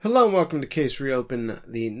Hello and welcome to Case Reopen,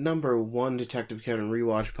 the number one Detective Conan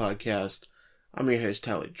rewatch podcast. I'm your host,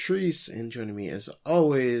 Tyler Treese, and joining me as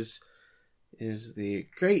always is the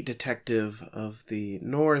great detective of the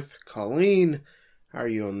North, Colleen. How are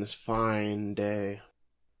you on this fine day?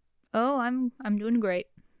 Oh, I'm doing great.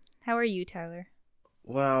 How are you, Tyler?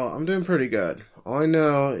 Well, I'm doing pretty good. All I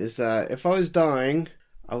know is that if I was dying,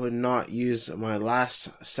 I would not use my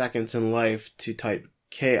last seconds in life to type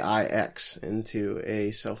KIX into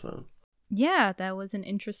a cell phone. Yeah, that was an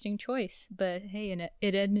interesting choice, but hey, and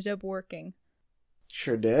it ended up working.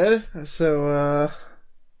 Sure did. So,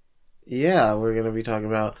 we're going to be talking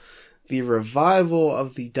about the revival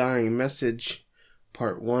of the Dying Message,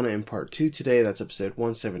 Part 1 and Part 2 today. That's episode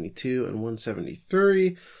 172 and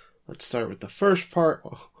 173. Let's start with the first part.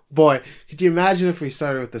 Oh, boy, could you imagine if we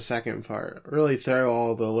started with the second part? Really throw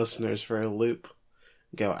all the listeners for a loop.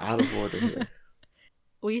 Go out of order here.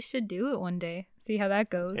 We should do it one day. See how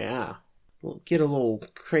that goes. Yeah. We'll get a little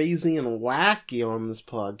crazy and wacky on this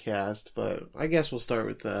podcast, but I guess we'll start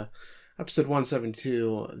with episode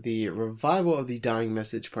 172, the revival of the Dying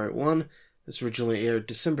Message Part 1. This originally aired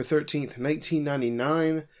December 13th,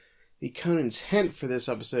 1999. The Conan's hint for this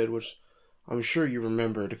episode, which I'm sure you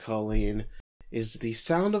remembered, Colleen, is the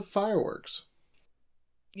sound of fireworks.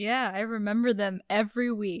 Yeah, I remember them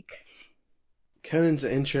every week. Conan's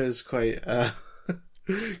intro is quite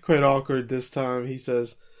awkward this time. He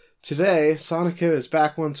says, "Today, Sonoko is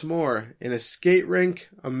back once more in a skate rink,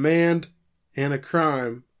 a man, and a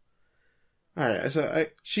crime." Alright, so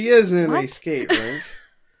she is in a skate rink.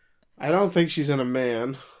 I don't think she's in a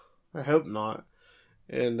man. I hope not.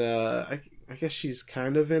 And I guess she's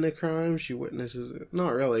kind of in a crime. She witnesses it.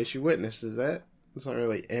 Not really. She witnesses it. It's not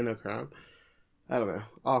really in a crime. I don't know.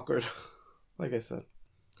 Awkward. Like I said.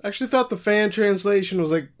 I actually thought the fan translation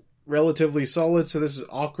was relatively solid, so this is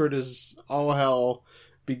awkward as all hell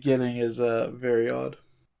beginning is very odd.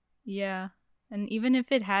 Yeah, and even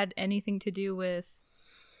if it had anything to do with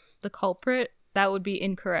the culprit, that would be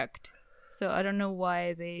incorrect. So I don't know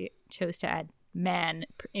why they chose to add man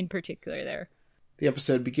in particular there. The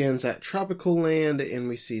episode begins at Tropical Land, and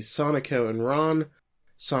we see Sonoko and Ron.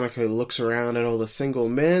 Sonoko looks around at all the single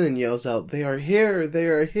men and yells out, "They are here! They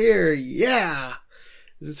are here! Yeah!"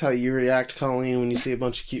 Is this how you react, Colleen, when you see a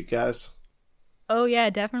bunch of cute guys? Oh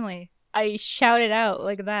yeah, definitely. I shouted out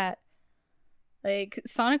like that.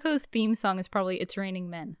 Sonoko's theme song is probably "It's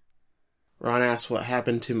Raining Men." Ron asks what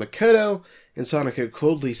happened to Makoto, and Sonoko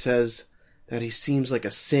coldly says that he seems like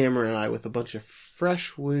a samurai with a bunch of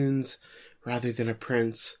fresh wounds rather than a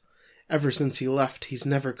prince. Ever since he left, he's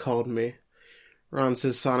never called me. Ron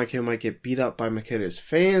says Sonoko might get beat up by Makoto's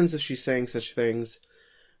fans if she's saying such things.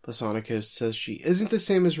 But Sonoko says she isn't the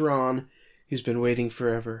same as Ron, who's been waiting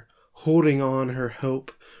forever, holding on her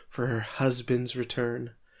hope for her husband's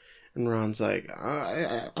return. And Ron's like,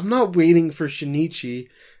 I'm not waiting for Shinichi.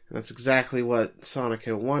 And that's exactly what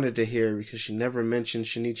Sonoko wanted to hear, because she never mentioned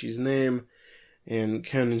Shinichi's name. And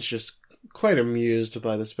Conan's just quite amused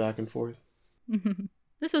by this back and forth.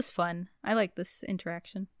 This was fun. I like this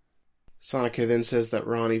interaction. Sonoko then says that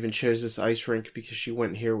Ron even chose this ice rink because she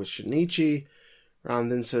went here with Shinichi. Ron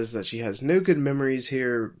then says that she has no good memories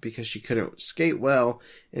here because she couldn't skate well,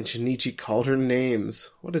 and Shinichi called her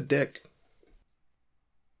names. What a dick.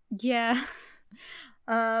 Yeah.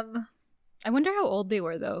 I wonder how old they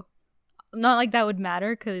were, though. Not like that would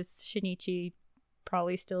matter, because Shinichi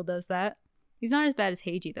probably still does that. He's not as bad as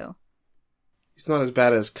Heiji, though. He's not as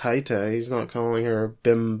bad as Kaita. He's not calling her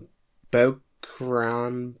Bimboran.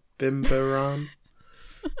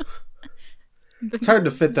 It's hard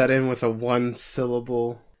to fit that in with a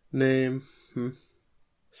one-syllable name.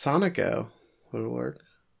 Sonoko would work.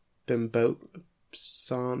 I don't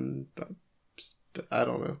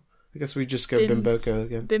know. I guess we just go Bimboko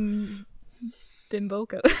again.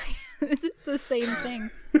 Bimboko. It's the same thing.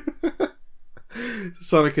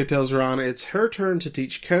 Sonoko tells Ron it's her turn to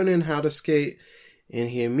teach Conan how to skate, and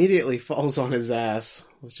he immediately falls on his ass,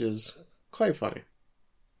 which is quite funny.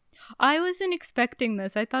 I wasn't expecting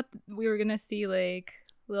this. I thought we were gonna see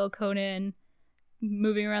little Conan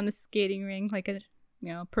moving around the skating rink like a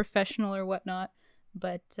professional or whatnot.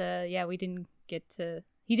 But we didn't get to.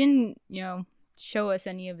 He didn't show us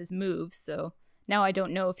any of his moves. So now I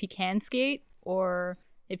don't know if he can skate or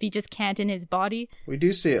if he just can't in his body. We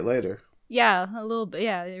do see it later. Yeah, a little bit.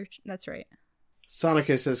 Yeah, that's right.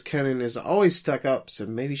 Sonoko says Conan is always stuck up, so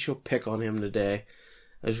maybe she'll pick on him today.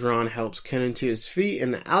 As Ron helps Conan to his feet,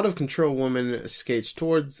 an out-of-control woman skates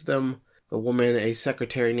towards them. The woman, a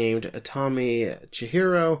secretary named Atami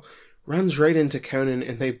Chihiro, runs right into Conan,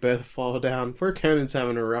 and they both fall down. Poor Conan's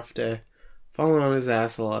having a rough day. Falling on his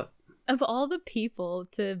ass a lot. Of all the people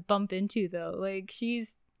to bump into, though, like,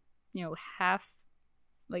 she's, half,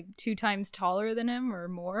 like, 2 times taller than him or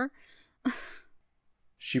more.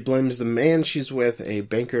 She blames the man she's with, a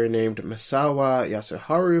banker named Masawa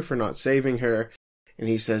Yasuharu, for not saving her, and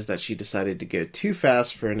he says that she decided to go too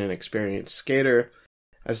fast for an inexperienced skater.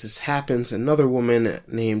 As this happens, another woman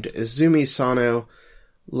named Izumi Sano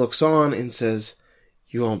looks on and says,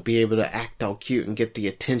 "You won't be able to act all cute and get the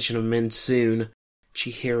attention of men soon.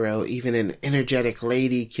 Chihiro, even an energetic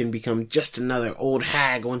lady, can become just another old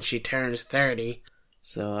hag once she turns 30.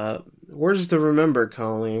 So, words to remember,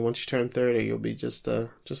 Colleen. Once you turn 30, you'll be just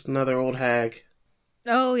another old hag.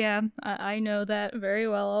 Oh, yeah. I know that very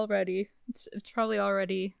well already. It's probably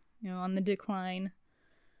already, on the decline.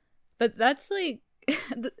 But that's, like,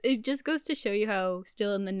 it just goes to show you how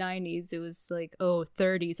still in the 90s it was like,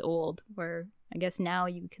 30's old, where I guess now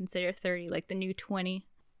you consider 30 like the new 20.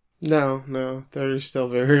 No, 30's still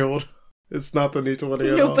very old. It's not the new 20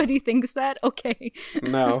 at all. Nobody thinks that? Okay.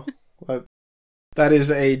 No. That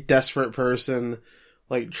is a desperate person,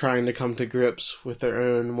 like, trying to come to grips with their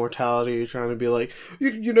own mortality, trying to be like,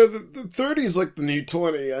 the 30 is like the new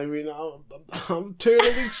 20. I mean, I'm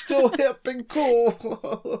totally still hip and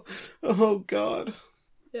cool. Oh, God.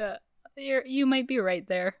 Yeah, you might be right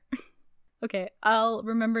there. Okay, I'll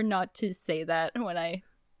remember not to say that when I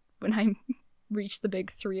reach the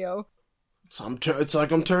big 3-0. It's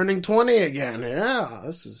like I'm turning 20 again.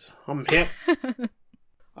 Yeah, I'm hip.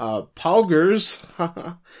 Palgers.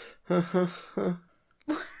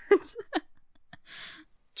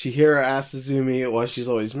 Chihiro asks Izumi why she's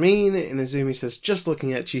always mean, and Izumi says just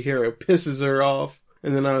looking at Chihiro pisses her off.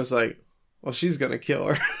 And then I was like, well, she's gonna kill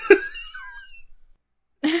her.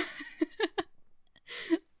 Like,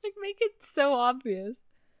 make it so obvious.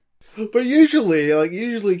 But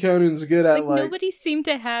usually Conan's good at, like... Nobody seemed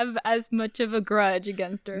to have as much of a grudge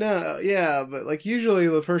against her. No, yeah, but, like, usually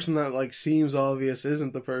the person that, like, seems obvious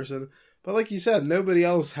isn't the person. But like you said, nobody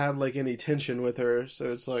else had, like, any tension with her,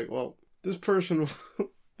 so it's like, well, this person,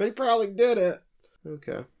 they probably did it.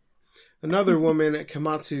 Okay. Another woman,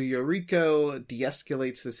 Kamatsu Yoriko,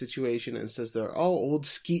 de-escalates the situation and says they're all old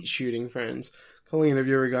skeet shooting friends. Colleen, have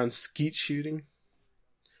you ever gone skeet shooting?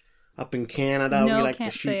 Up in Canada, no, we like to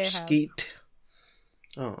can't shoot skeet.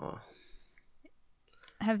 Oh.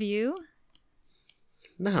 Have you?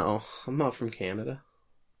 No, I'm not from Canada.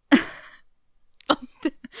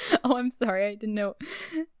 Oh, I'm sorry, I didn't know.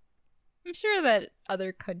 I'm sure that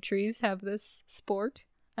other countries have this sport.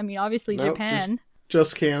 I mean, obviously nope, Japan.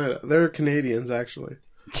 Just Canada. They're Canadians, actually.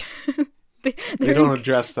 they don't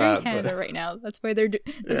address that. In Canada right now. That's why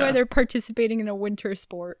they're participating in a winter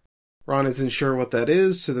sport. Ron isn't sure what that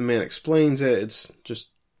is, so the man explains it. It's just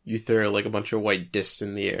you throw like a bunch of white discs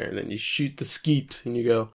in the air, and then you shoot the skeet, and you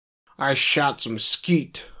go, "I shot some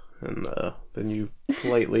skeet," and then you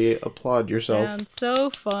politely applaud yourself. Sounds so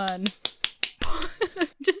fun.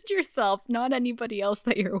 Just yourself, not anybody else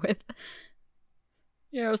that you're with.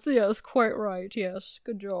 Yes, quite right. Yes,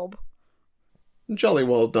 good job. Jolly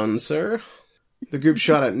well done, sir. The group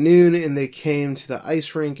shot at noon, and they came to the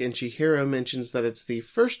ice rink, and Chihiro mentions that it's the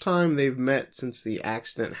first time they've met since the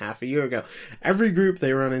accident half a year ago. Every group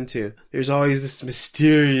they run into, there's always this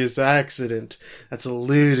mysterious accident that's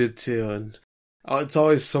alluded to, and it's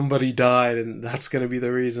always somebody died, and that's going to be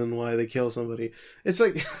the reason why they kill somebody. It's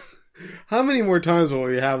like, how many more times will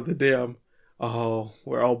we have the damn, oh,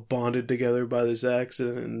 we're all bonded together by this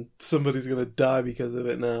accident, and somebody's going to die because of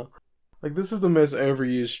it now? Like, this is the most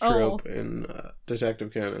overused trope in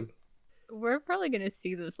Detective Conan. We're probably going to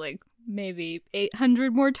see this, like, maybe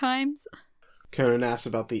 800 more times. Conan asks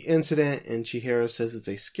about the incident, and Chihiro says it's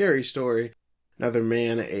a scary story. Another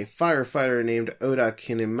man, a firefighter named Oda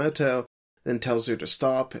Kinemoto, then tells her to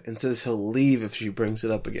stop and says he'll leave if she brings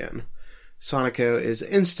it up again. Sonoko is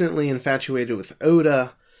instantly infatuated with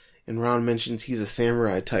Oda, and Ron mentions he's a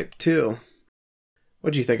samurai type too.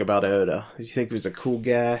 What do you think about Oda? Did you think he was a cool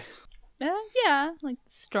guy? Yeah, like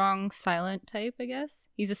strong, silent type, I guess.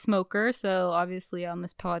 He's a smoker, so obviously on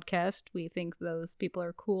this podcast we think those people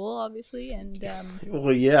are cool, obviously. And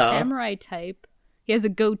well, yeah, samurai type. He has a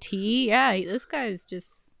goatee. Yeah, this guy's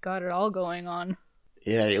just got it all going on.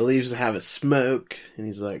 Yeah, he leaves to have a smoke, and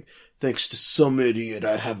he's like, "Thanks to some idiot,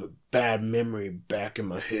 I have a bad memory back in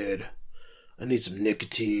my head. I need some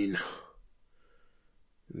nicotine."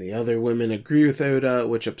 And the other women agree with Oda,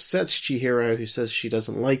 which upsets Chihiro, who says she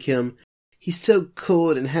doesn't like him. He's so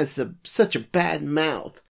cold and has such a bad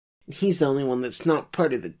mouth. And he's the only one that's not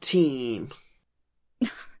part of the team.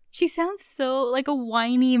 She sounds so like a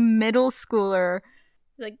whiny middle schooler.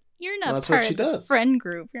 Like, you're not part of the friend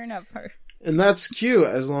group. You're not part. And that's cute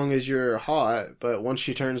as long as you're hot, but once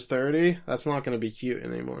she turns 30, that's not going to be cute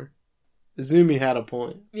anymore. Izumi had a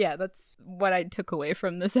point. Yeah, that's what I took away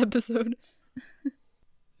from this episode.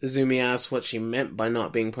 Izumi asks what she meant by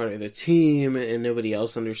not being part of the team, and nobody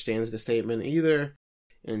else understands the statement either.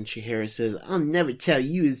 And Chihiro says, "I'll never tell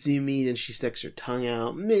you, Izumi," and she sticks her tongue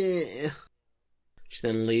out. Meh. She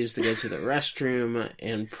then leaves to go to the restroom,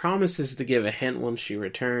 and promises to give a hint once she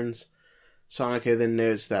returns. Sonoko then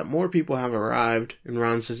notes that more people have arrived, and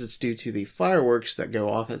Ron says it's due to the fireworks that go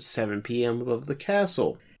off at 7 p.m. above the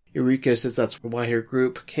castle. Yuriko says that's why her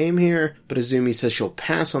group came here, but Izumi says she'll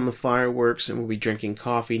pass on the fireworks and will be drinking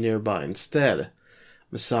coffee nearby instead.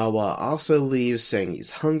 Misawa also leaves, saying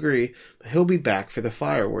he's hungry, but he'll be back for the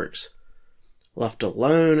fireworks. Left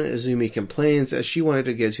alone, Izumi complains as she wanted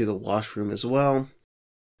to go to the washroom as well.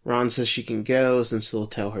 Ron says she can go, since he'll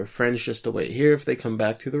tell her friends just to wait here if they come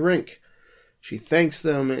back to the rink. She thanks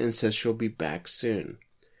them and says she'll be back soon.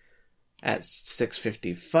 At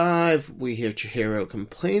 6:55, we hear Chihiro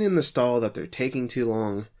complain in the stall that they're taking too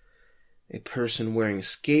long. A person wearing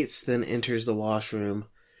skates then enters the washroom,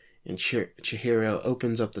 and Chihiro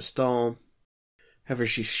opens up the stall. However,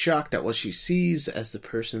 she's shocked at what she sees as the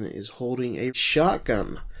person is holding a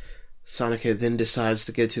shotgun. Sonoko then decides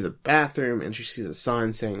to go to the bathroom, and she sees a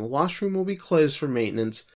sign saying, "Washroom will be closed for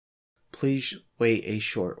maintenance. Please wait a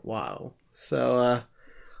short while." So,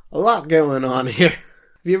 a lot going on here.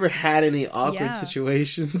 Have you ever had any awkward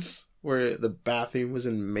situations where the bathroom was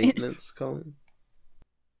in maintenance, Colin?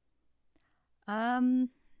 I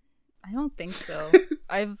don't think so.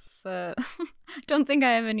 Don't think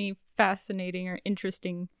I have any fascinating or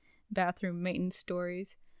interesting bathroom maintenance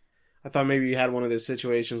stories. I thought maybe you had one of those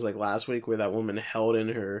situations like last week where that woman held in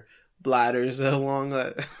her bladder so long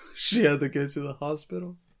that she had to go to the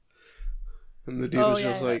hospital. And the dude was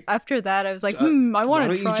just like... After that, I was like, I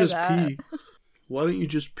want to try that. Pee? Why don't you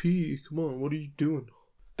just pee? Come on, what are you doing?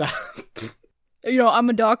 I'm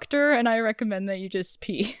a doctor, and I recommend that you just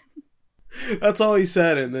pee. That's all he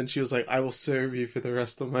said, and then she was like, "I will serve you for the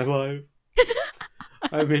rest of my life.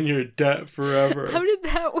 I'm in your debt forever." How did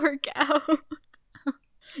that work out?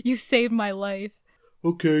 You saved my life.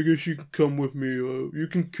 Okay, I guess you can come with me. You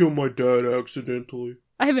can kill my dad accidentally.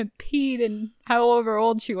 I haven't peed in however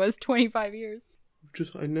old she was, 25 years.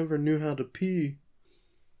 I never knew how to pee.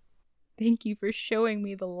 Thank you for showing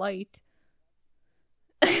me the light.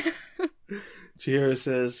 Chihiro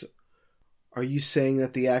says, "Are you saying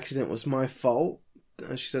that the accident was my fault?"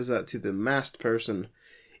 She says that to the masked person.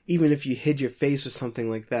 "Even if you hid your face or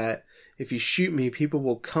something like that, if you shoot me, people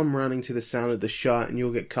will come running to the sound of the shot and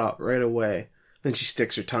you'll get caught right away." Then she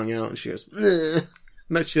sticks her tongue out and she goes, "Nah."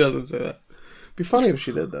 No, she doesn't say that. It'd be funny if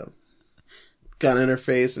she did, though. Gun in her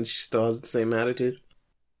face and she still has the same attitude.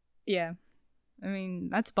 Yeah. I mean,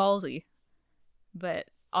 that's ballsy. But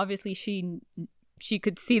obviously she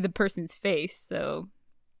could see the person's face, so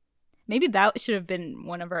maybe that should have been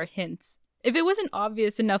one of our hints. If it wasn't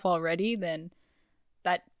obvious enough already, then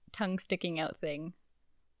that tongue sticking out thing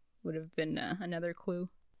would have been another clue.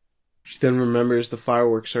 She then remembers the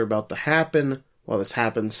fireworks are about to happen. While this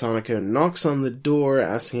happens, Sonoko knocks on the door,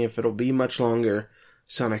 asking if it'll be much longer.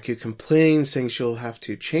 Sonoko complains, saying she'll have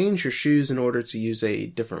to change her shoes in order to use a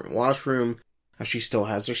different washroom, as she still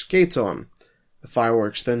has her skates on. The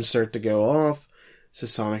fireworks then start to go off, so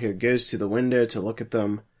Sonoko goes to the window to look at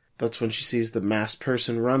them. That's when she sees the masked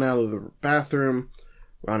person run out of the bathroom.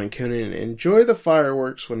 Ron and Conan enjoy the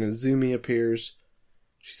fireworks when Izumi appears.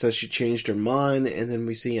 She says she changed her mind, and then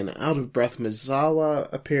we see an out-of-breath Misawa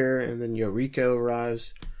appear, and then Yoriko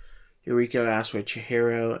arrives. Yoriko asks where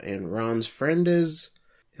Chihiro and Ron's friend is,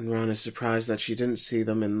 and Ron is surprised that she didn't see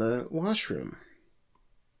them in the washroom.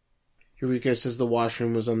 Yoriko says the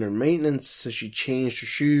washroom was under maintenance, so she changed her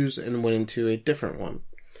shoes and went into a different one.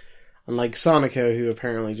 Unlike Sonoko, who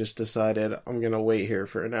apparently just decided, "I'm gonna wait here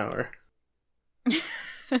for an hour."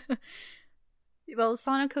 Well,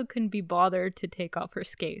 Sonoko couldn't be bothered to take off her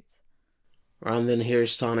skates. Ron then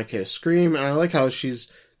hears Sonoko scream, and I like how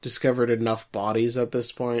she's discovered enough bodies at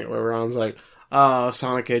this point where Ron's like, "Oh,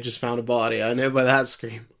 Sonoko just found a body. I know by that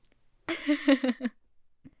scream."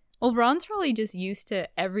 Well, Ron's probably just used to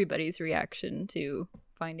everybody's reaction to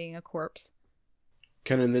finding a corpse.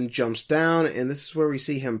 Conan then jumps down, and this is where we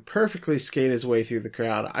see him perfectly skate his way through the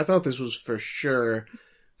crowd. I thought this was for sure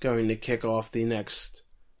going to kick off the next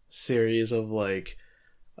series of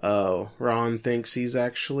Ron thinks he's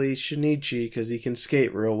actually Shinichi because he can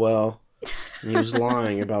skate real well, and he was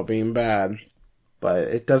lying about being bad. But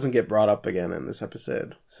it doesn't get brought up again in this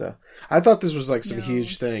episode. So I thought this was some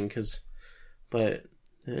huge thing, but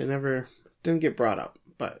it never didn't get brought up.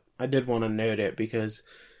 But I did want to note it because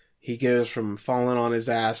he goes from falling on his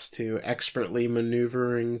ass to expertly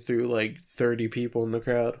maneuvering through like 30 people in the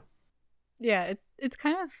crowd. Yeah, it's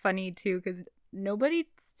kind of funny too, because nobody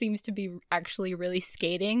seems to be actually really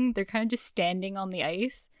skating. They're kind of just standing on the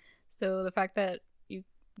ice. So the fact that you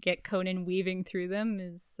get Conan weaving through them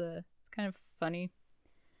is kind of funny,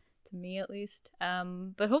 to me at least.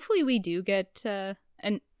 But hopefully we do get a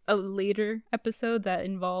later episode that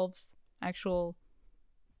involves actual,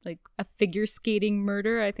 like, a figure skating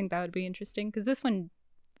murder. I think that would be interesting, because this one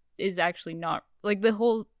is actually not, like, the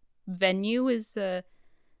whole venue is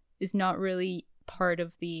not really part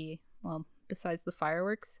of the, well, besides the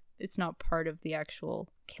fireworks, it's not part of the actual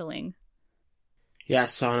killing. He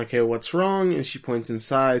asks Sonoko what's wrong, and she points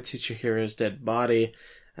inside to Chihiro's dead body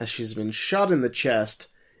as she's been shot in the chest,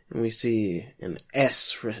 and we see an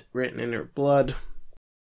S written in her blood.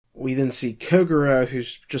 We then see Kogoro,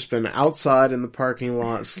 who's just been outside in the parking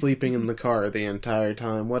lot, sleeping in the car the entire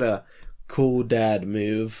time. What a cool dad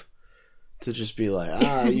move. To just be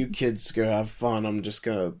like, you kids go have fun, I'm just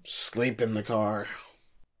gonna sleep in the car.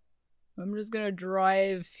 I'm just gonna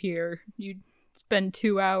drive here. You spend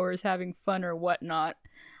 2 hours having fun or whatnot.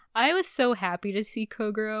 I was so happy to see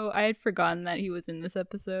Kogoro. I had forgotten that he was in this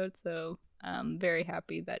episode, so I'm very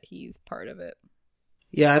happy that he's part of it.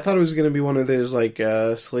 Yeah, I thought it was gonna be one of those, like,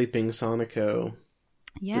 Sleeping Sonoko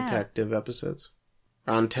detective episodes.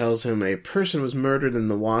 Ron tells him a person was murdered in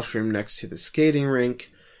the washroom next to the skating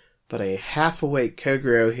rink, but a half-awake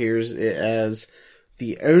Kogoro hears it as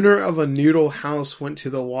the owner of a noodle house went to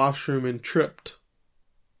the washroom and tripped.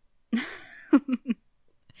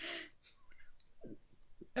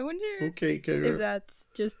 I wonder Kogoro. if that's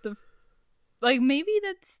just like, maybe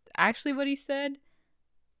that's actually what he said,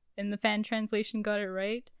 and the fan translation got it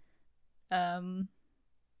right.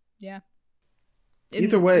 Yeah.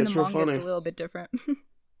 Either way, in it's the real manga, funny. It's a little bit different.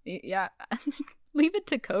 Yeah. Leave it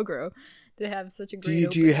to Kogoro to have such a great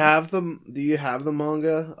Do you have the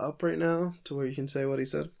manga up right now to where you can say what he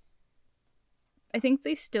said? I think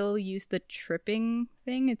they still use the tripping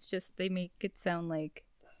thing. It's just they make it sound like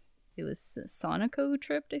it was Sonoko who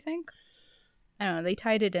tripped, I think. I don't know. They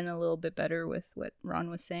tied it in a little bit better with what Ron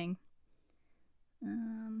was saying.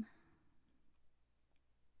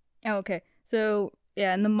 Oh, okay. So,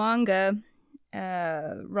 yeah, in the manga,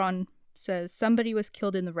 Ron says somebody was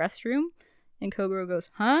killed in the restroom, and Kogoro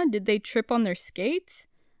goes, "Huh? Did they trip on their skates?"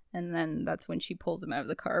 And then that's when she pulls him out of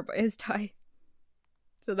the car by his tie.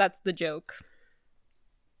 So that's the joke.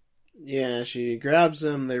 Yeah, she grabs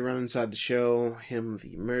him, they run inside to show him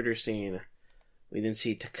the murder scene. We then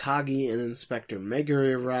see Takagi and Inspector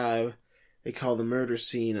Meguri arrive. They call the murder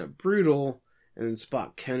scene brutal, and then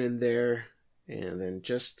spot Conan there. And then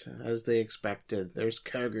just as they expected, there's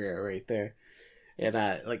Kogoro right there. And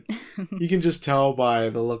you can just tell by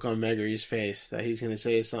the look on Meguri's face that he's going to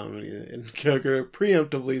say something. And Kogoro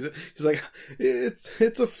preemptively, he's like,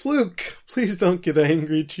 it's a fluke. Please don't get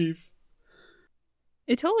angry, Chief.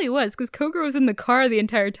 It totally was, because Kogoro was in the car the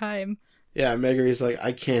entire time. Yeah, Meguri's like,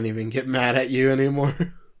 I can't even get mad at you anymore.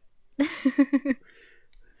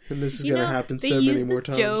 And this is going to happen so many more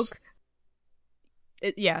times. Joke.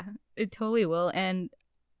 It totally will. And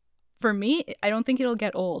for me, I don't think it'll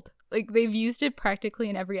get old. Like, they've used it practically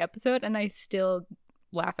in every episode, and I still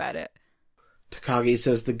laugh at it. Takagi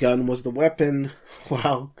says the gun was the weapon.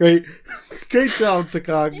 Wow, great job,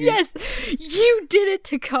 Takagi. Yes, you did it,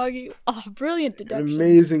 Takagi. Oh, brilliant deduction. An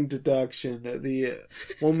amazing deduction. The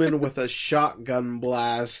woman with a shotgun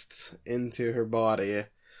blast into her body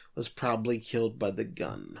was probably killed by the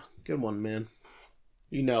gun. Good one, man.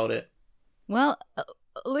 You nailed it. Well,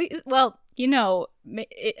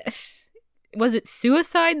 was it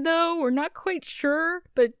suicide, though? We're not quite sure,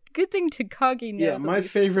 but good thing Takagi knows. Yeah, my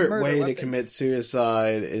favorite way to commit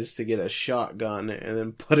suicide is to get a shotgun and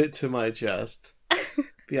then put it to my chest.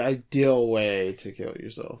 The ideal way to kill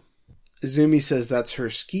yourself. Izumi says that's her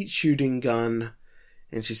skeet shooting gun,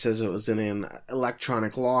 and she says it was in an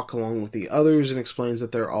electronic lock along with the others, and explains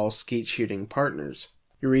that they're all skeet shooting partners.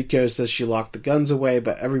 Yuriko says she locked the guns away,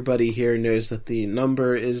 but everybody here knows that the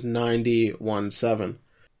number is 9017.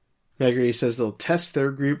 Meguri says they'll test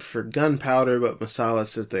their group for gunpowder, but Masala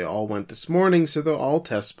says they all went this morning, so they'll all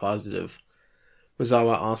test positive.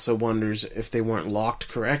 Misawa also wonders if they weren't locked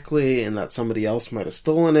correctly and that somebody else might have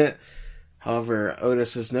stolen it. However, Oda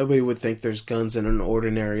says nobody would think there's guns in an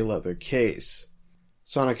ordinary leather case.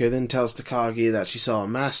 Sonoko then tells Takagi that she saw a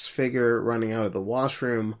masked figure running out of the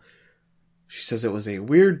washroom. She says it was a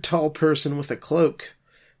weird tall person with a cloak,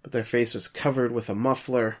 but their face was covered with a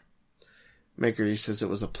muffler. Meguri says it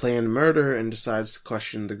was a planned murder and decides to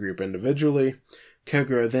question the group individually.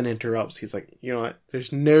 Kogoro then interrupts. He's like, you know what?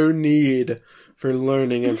 There's no need for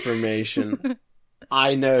learning information.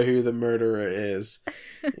 I know who the murderer is.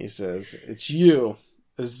 He says, it's you,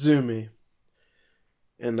 Azumi.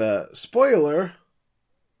 And, spoiler,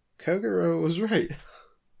 Kogoro was right.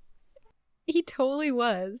 He totally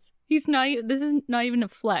was. He's not even, this is not even a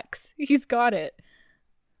flex. He's got it.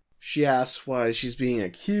 She asks why she's being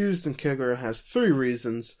accused, and Kogoro has 3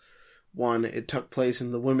 reasons. 1, it took place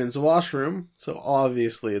in the women's washroom, so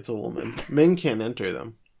obviously it's a woman. Men can't enter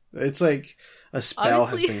them. It's like a spell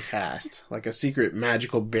has been cast, like a secret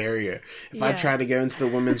magical barrier. If I tried to go into the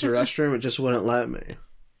women's restroom, it just wouldn't let me.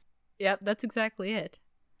 Yep, that's exactly it.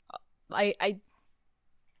 I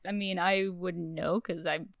mean, I wouldn't know because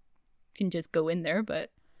I can just go in there,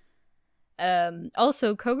 but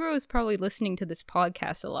also Kogoro is probably listening to this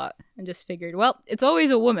podcast a lot and just figured, well, it's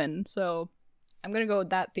always a woman, so I'm gonna go with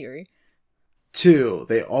that theory. 2,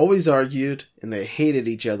 they always argued and they hated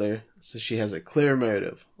each other, so she has a clear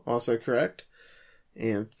motive. Also correct.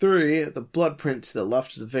 And 3, the blood print to the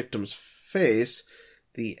left of the victim's face,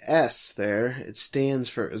 the S there, it stands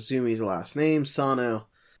for Azumi's last name, Sano.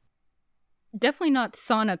 Definitely not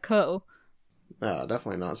Sanako. No,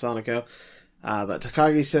 definitely not Sanako. But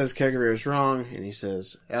Takagi says Kogoro is wrong, and he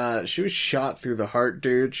says, she was shot through the heart,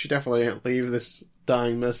 dude. She definitely didn't leave this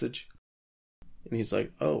dying message. And he's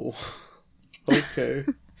like, oh, okay.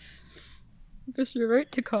 Guess you're right,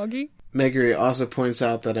 Takagi. Meguri also points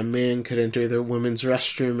out that a man could enter the women's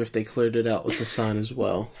restroom if they cleared it out with the sign as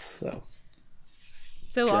well. So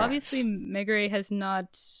obviously Meguri has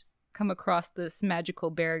not come across this magical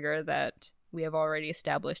barrier that we have already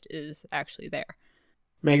established is actually there.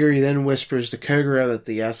 Meguri then whispers to Kogoro that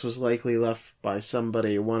the S was likely left by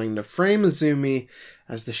somebody wanting to frame Azumi,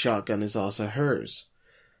 as the shotgun is also hers.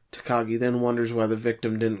 Takagi then wonders why the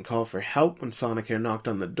victim didn't call for help when Sanako knocked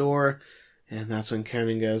on the door, and that's when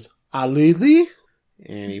Conan goes, "Alili?"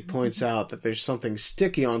 And he points out that there's something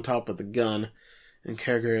sticky on top of the gun, and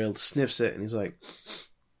Kogoro sniffs it, and he's like,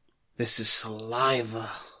 "This is saliva.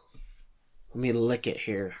 Let me lick it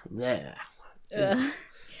here." There.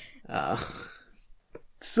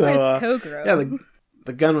 Kogoro? Yeah,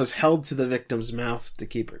 the gun was held to the victim's mouth to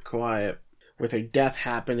keep her quiet. With her death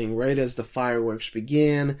happening right as the fireworks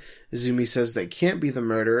began, Izumi says they can't be the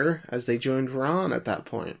murderer, as they joined Ran at that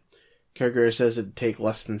point. Kogoro says it'd take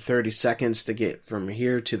less than 30 seconds to get from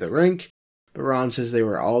here to the rink, but Ran says they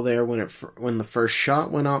were all there when the first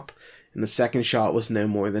shot went up, and the second shot was no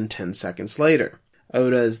more than 10 seconds later.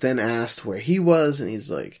 Oda is then asked where he was, and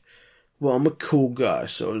he's like, "Well, I'm a cool guy,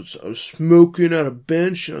 so I was smoking at a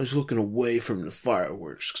bench, and I was looking away from the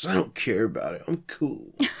fireworks, because I don't care about it. I'm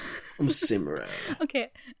cool. I'm a samurai."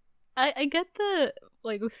 Okay, I get the,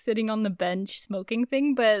 like, sitting on the bench smoking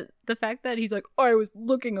thing, but the fact that he's like, "Oh, I was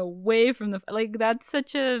looking away from the," like, that's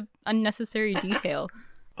such a unnecessary detail.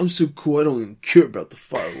 I'm so cool, I don't even care about the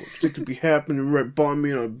fireworks. They could be happening right by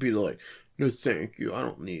me, and I'd be like, "No thank you, I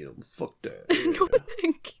don't need them. Fuck that." Yeah. No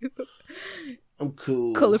thank you. I'm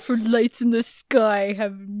cool. Colorful lights in the sky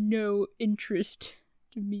have no interest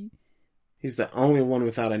to me. He's the only one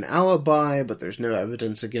without an alibi, but there's no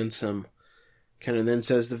evidence against him. Conan then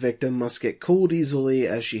says the victim must get cooled easily,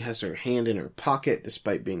 as she has her hand in her pocket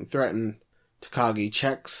despite being threatened. Takagi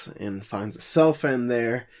checks and finds a cell phone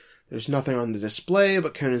there. There's nothing on the display,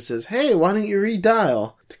 but Conan says, "Hey, why don't you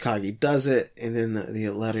redial?" Takagi does it, and then the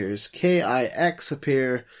letters KIX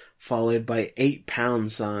appear, followed by 8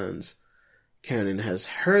 pound signs. Conan has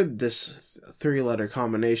heard this 3-letter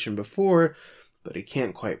combination before, but he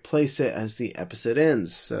can't quite place it as the episode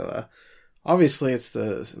ends. So, obviously it's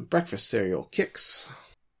the breakfast cereal Kix.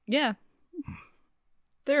 Yeah.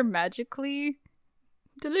 They're magically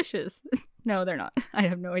delicious. No, they're not. I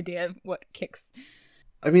have no idea what Kix.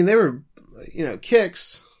 I mean, they were,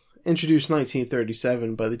 Kix, introduced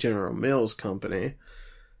 1937 by the General Mills Company.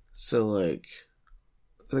 So, like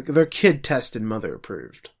they're kid-tested,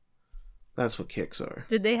 mother-approved. That's what Kix are.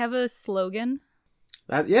 Did they have a slogan?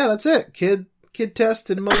 Yeah, that's it.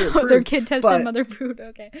 Kid-tested, mother-approved. Oh, they're kid-tested, mother-approved.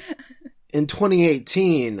 Okay. In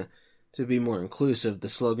 2018, to be more inclusive, the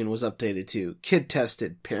slogan was updated to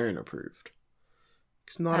kid-tested, parent-approved.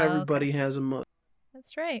 Because not everybody has a mother.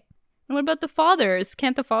 That's right. And what about the fathers?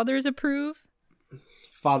 Can't the fathers approve?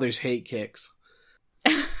 Fathers hate Kix.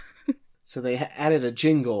 So they added a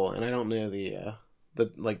jingle, and I don't know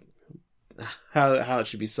how it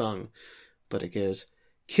should be sung, but it goes,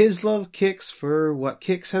 "Kids love Kix for what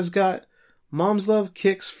Kix has got. Moms love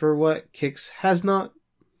Kix for what Kix has not."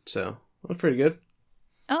 So that's pretty good.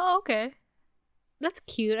 Oh, okay. That's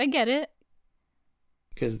cute. I get it.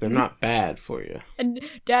 Because they're not bad for you. And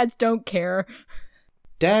dads don't care.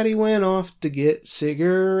 Daddy went off to get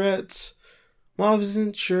cigarettes. Mom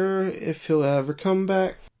isn't sure if he'll ever come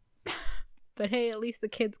back. But hey, at least the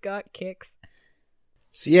kids got kicks.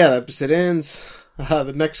 So yeah, the episode ends.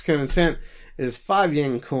 The next Conan sent is 5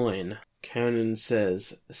 yen coin. Conan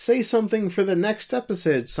says, say something for the next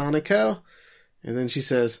episode, Sonico. And then she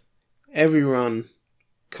says, everyone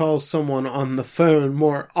calls someone on the phone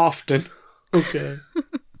more often. Okay.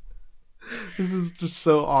 This is just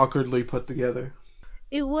so awkwardly put together.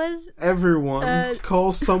 It was... Everyone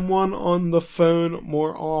calls someone on the phone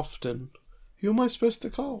more often. Who am I supposed to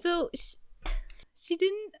call? So, she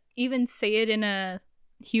didn't even say it in a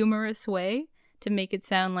humorous way to make it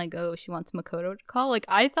sound like, oh, she wants Makoto to call. Like,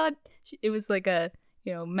 I thought it was like a,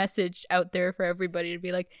 message out there for everybody to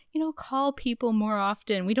be like, call people more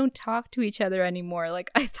often. We don't talk to each other anymore.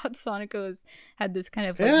 Like, I thought Sonoko had this kind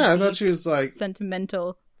of like, I thought she was like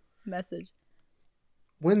sentimental message.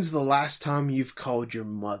 When's the last time you've called your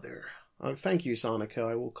mother? Oh, thank you, Sonoko.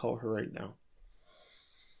 I will call her right now.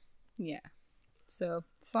 Yeah. So,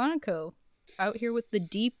 Sonoko out here with the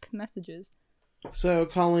deep messages. So,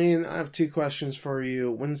 Colleen, I have 2 questions for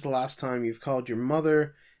you. When's the last time you've called your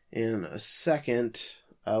mother? And a second,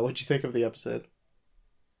 what'd you think of the episode?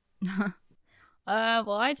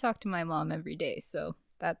 Well, I talk to my mom every day, so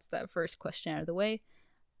that's that first question out of the way.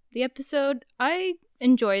 The episode, I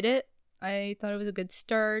enjoyed it. I thought it was a good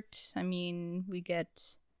start. I mean, we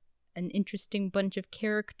get an interesting bunch of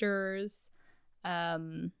characters.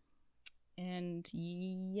 And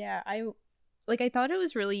yeah, I thought it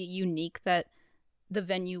was really unique that the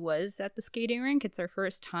venue was at the skating rink. It's our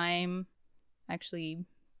first time actually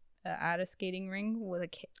at a skating rink with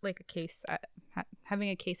having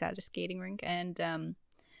a case at a skating rink, and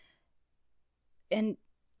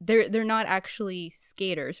they're not actually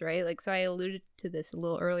skaters, right? Like, so I alluded to this a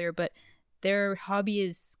little earlier, but their hobby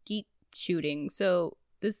is skeet shooting. So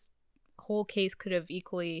this whole case could have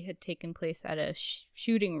equally had taken place at a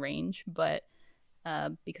shooting range, but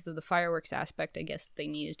because of the fireworks aspect, I guess they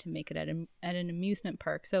needed to make it at an amusement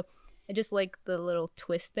park. So I just like the little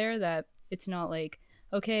twist there that it's not like,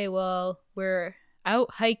 okay, well, we're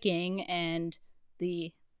out hiking and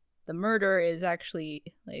the murder is actually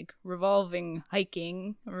like revolved around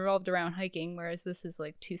hiking, whereas this is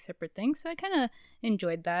like 2 separate things. So I kind of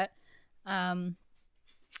enjoyed that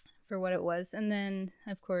for what it was. And then,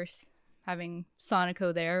 of course, having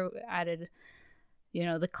Sonoko there added,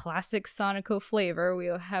 the classic Sonoko flavor.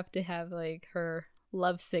 We'll have to have like her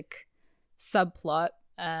lovesick subplot.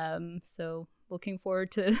 So looking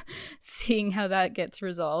forward to seeing how that gets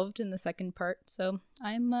resolved in the second part. So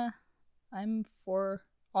I'm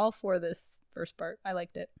all for this first part. I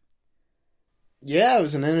liked it. Yeah, it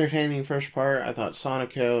was an entertaining first part. I thought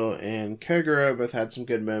Sonoko and Kogoro both had some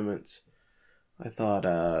good moments. I thought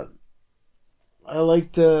I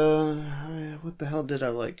liked what the hell did I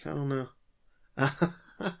like? I don't know.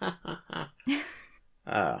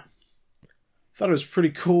 Thought it was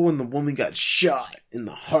pretty cool when the woman got shot in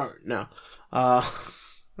the heart. No, I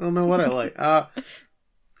don't know what I like.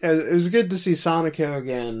 It was good to see Sonoko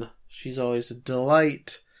again. She's always a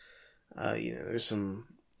delight. The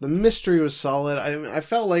mystery was solid. I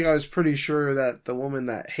felt like I was pretty sure that the woman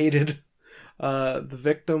that hated the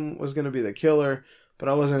victim was going to be the killer, but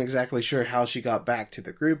I wasn't exactly sure how she got back to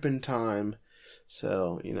the group in time.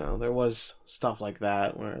 So, there was stuff like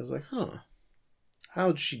that where I was like,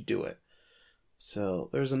 how'd she do it? So,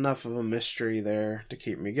 there's enough of a mystery there to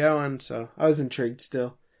keep me going, so I was intrigued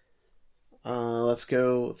still. Let's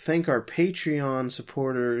go thank our Patreon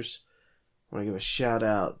supporters. I want to give a shout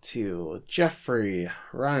out to Jeffrey,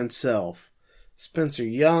 Ryan Self, Spencer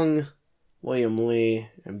Young, William Lee,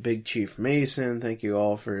 and Big Chief Mason. Thank you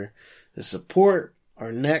all for the support.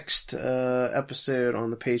 Our next episode on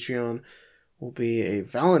the Patreon will be a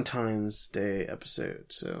Valentine's Day episode,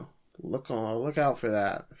 so look out for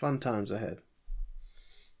that. Fun times ahead.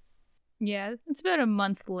 Yeah, it's about a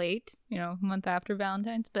month late, a month after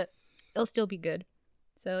Valentine's, but it'll still be good.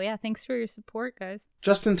 So yeah, thanks for your support, guys.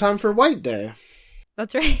 Just in time for White Day.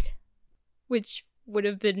 That's right. Which would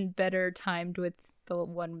have been better timed with the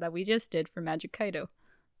one that we just did for Magic Kaido.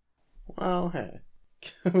 Well, hey.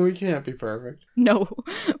 We can't be perfect. No.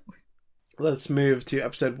 Let's move to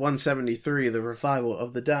episode 173, The Revival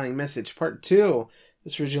of the Dying Message, Part 2.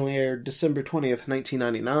 This originally aired December 20th,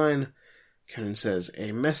 1999. Conan says,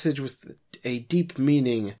 a message with a deep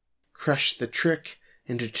meaning. Crush the trick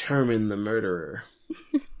and determine the murderer.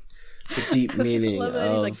 The deep meaning of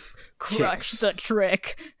he's like, crush the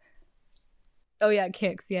trick. Oh yeah,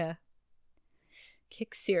 Kix, yeah.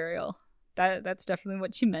 Kix cereal. That's definitely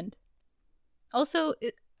what she meant. Also,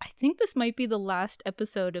 I think this might be the last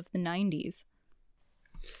episode of the 90s.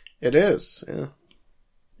 It is, yeah.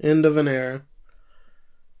 End of an era.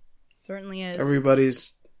 Certainly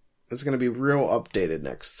is. It's going to be real updated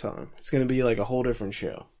next time. It's going to be like a whole different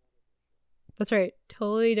show. That's right.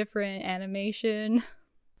 Totally different animation.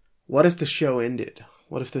 What if the show ended?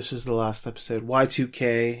 What if this was the last episode?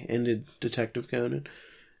 Y2K ended Detective Conan.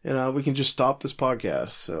 And we can just stop this podcast.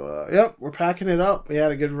 So, yep, we're packing it up. We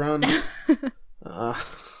had a good run.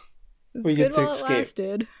 We get to escape. It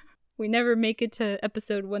lasted. We never make it to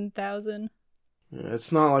episode 1000.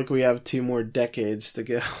 It's not like we have 2 more decades to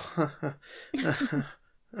go.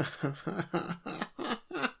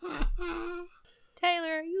 Tyler,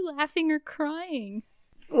 are you laughing or crying?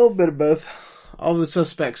 A little bit of both. All the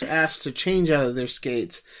suspects asked to change out of their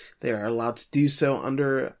skates. They are allowed to do so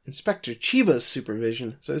under Inspector Chiba's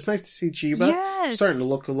supervision. So it's nice to see Chiba starting to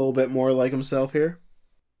look a little bit more like himself here.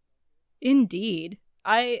 Indeed.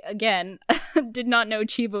 I, again, did not know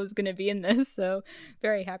Chiba was going to be in this, so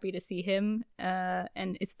very happy to see him.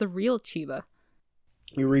 And it's the real Chiba.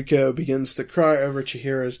 Yuriko begins to cry over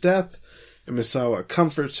Chihira's death, and Misawa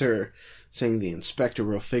comforts her, saying the inspector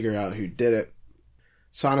will figure out who did it.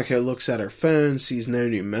 Sonoko looks at her phone, sees no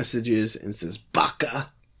new messages, and says,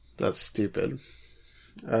 "Baka!" That's stupid.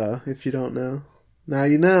 If you don't know. Now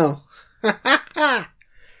you know.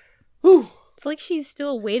 Whew. It's like she's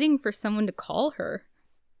still waiting for someone to call her.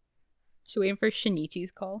 She's waiting for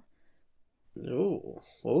Shinichi's call. Oh.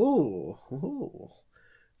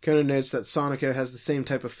 Conan notes that Sonoko has the same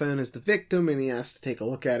type of phone as the victim, and he asks to take a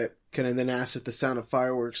look at it. Conan then asks if the sound of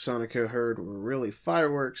fireworks Sonoko heard were really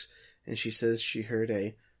fireworks, and she says she heard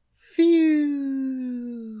a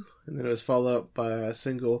phew, and then it was followed up by a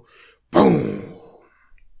single boom.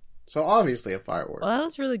 So obviously a firework. Well, that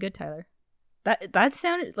was really good, Tyler. That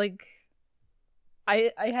sounded like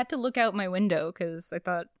I had to look out my window because I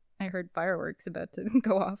thought I heard fireworks about to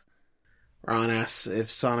go off. Ron asks if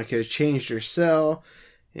Sonoko changed her cell,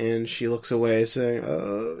 and she looks away,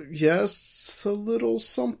 saying, yes, a little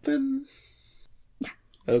something.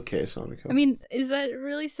 Okay, Sonoko. I mean, is that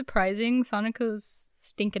really surprising? Sonoko's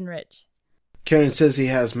stinking rich. Conan says he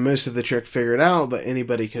has most of the trick figured out, but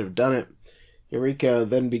anybody could have done it. Yuriko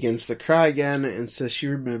then begins to cry again and says she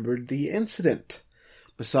remembered the incident.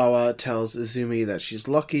 Misawa tells Izumi that she's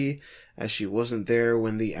lucky, as she wasn't there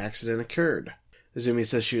when the accident occurred. Izumi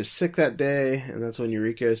says she was sick that day, and that's when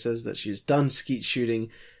Yuriko says that she's done skeet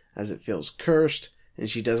shooting, as it feels cursed, and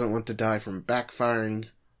she doesn't want to die from backfiring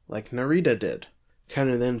like Narita did.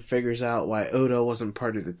 Conan then figures out why Oda wasn't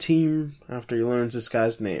part of the team after he learns this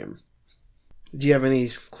guy's name. Did you have any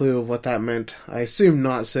clue of what that meant? I assume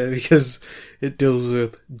not so, because it deals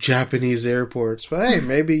with Japanese airports. But hey,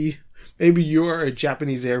 maybe you're a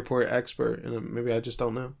Japanese airport expert, and maybe I just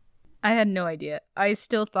don't know. I had no idea. I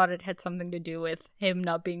still thought it had something to do with him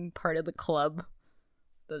not being part of the club.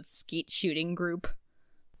 The skeet shooting group.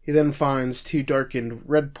 He then finds 2 darkened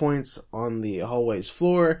red points on the hallway's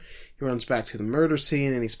floor. He runs back to the murder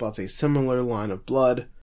scene and he spots a similar line of blood.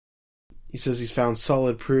 He says he's found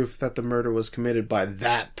solid proof that the murder was committed by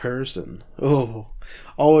that person. Oh,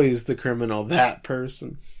 always the criminal, that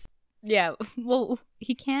person. Yeah, well,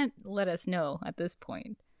 he can't let us know at this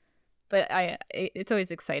point. But it's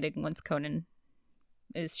always exciting once Conan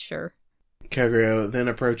is sure. Kogoro then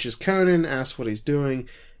approaches Conan, asks what he's doing,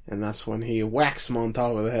 and that's when he whacks him on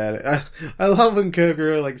top of the head. I love when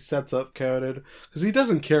Kogoro sets up Conan, because he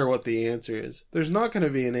doesn't care what the answer is. There's not going to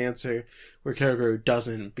be an answer where Kogoro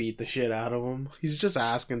doesn't beat the shit out of him. He's just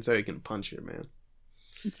asking so he can punch your man.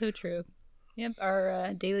 It's so true. Yep,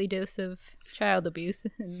 our daily dose of child abuse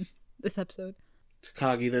in this episode.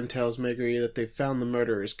 Takagi then tells Meguri that they found the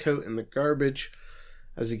murderer's coat in the garbage.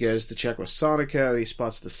 As he goes to check with Sonoko, he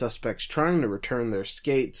spots the suspects trying to return their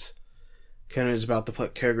skates. Conan is about to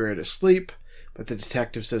put Kogoro to sleep, but the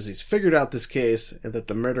detective says he's figured out this case and that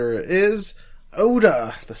the murderer is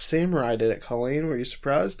Oda, the samurai did it. Colleen, were you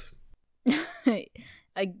surprised?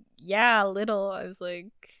 Yeah, a little. I was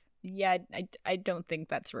like, yeah, I don't think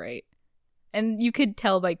that's right. And you could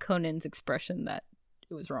tell by Conan's expression that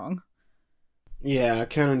it was wrong. Yeah,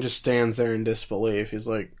 Conan just stands there in disbelief. He's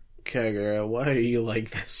like, Kogoro, why are you like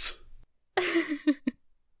this?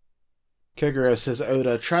 Kogoro says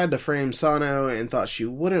Oda tried to frame Sano and thought she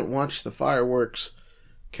wouldn't watch the fireworks.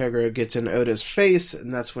 Kogoro gets in Oda's face,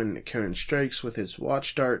 and that's when Conan strikes with his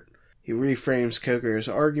watch dart. He reframes Kogoro's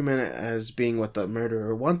argument as being what the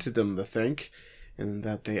murderer wanted them to think, and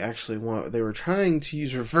that they were trying to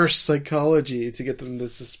use reverse psychology to get them to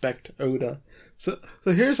suspect Oda. So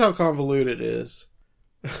here's how convoluted it is.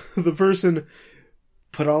 The person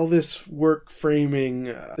put all this work framing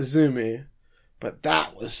Izumi, but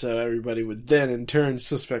that was so everybody would then in turn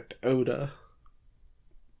suspect Oda.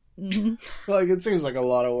 Mhm. Like, it seems like a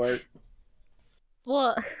lot of work.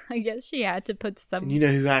 Well, I guess she had to put some. And you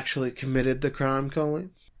know who actually committed the crime,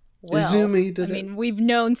 Colleen? Well, Izumi did I mean, we've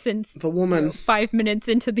known since The woman. 5 minutes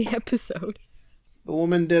into the episode. The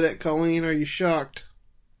woman did it, Colleen. Are you shocked?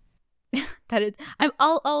 That is,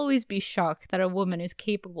 I'll always be shocked that a woman is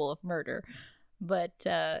capable of murder, but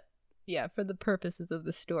yeah, for the purposes of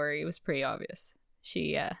the story, it was pretty obvious.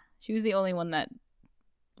 She was the only one that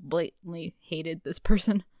blatantly hated this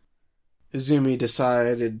person. Izumi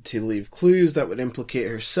decided to leave clues that would implicate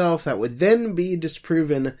herself that would then be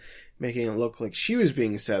disproven, making it look like she was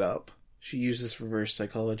being set up. She uses reverse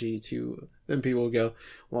psychology to... Then people would go,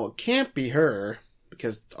 well, it can't be her,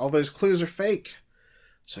 because all those clues are fake.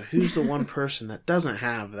 So who's the one person that doesn't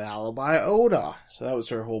have the alibi? Oda. So that was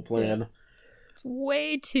her whole plan. It's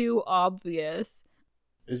way too obvious.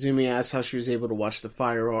 Izumi asked how she was able to watch the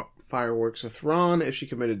fireworks with Ron if she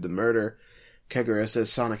committed the murder. Kagura says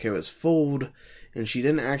Sanako is fooled, and she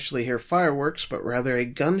didn't actually hear fireworks, but rather a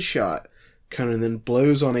gunshot. Conan then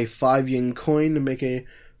blows on a 5-yen coin to make a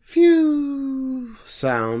phew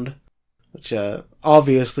sound, which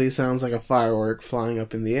obviously sounds like a firework flying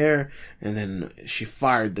up in the air, and then she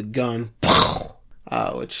fired the gun,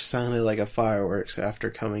 which sounded like a fireworks after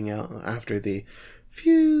coming out, after the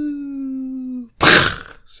phew.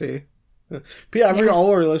 See? All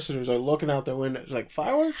our listeners are looking out their windows like,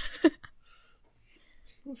 fireworks?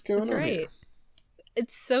 What's going on here?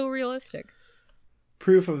 It's so realistic.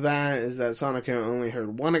 Proof of that is that Sanako only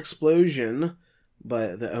heard one explosion,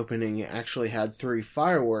 but the opening actually had 3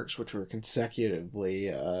 fireworks, which were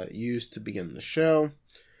consecutively used to begin the show.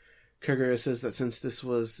 Kagura says that since this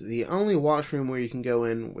was the only washroom where you can go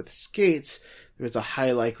in with skates, there was a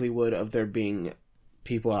high likelihood of there being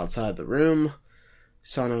people outside the room.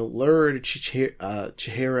 Sano lured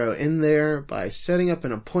Chihiro in there by setting up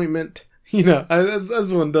an appointment. You know,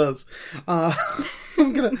 as one does. I'm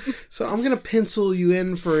gonna pencil you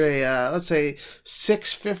in for a let's say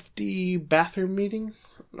 6:50 bathroom meeting.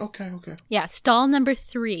 Okay. Yeah, stall number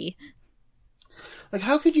 3. Like,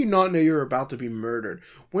 how could you not know you're about to be murdered?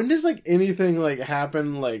 When does like anything like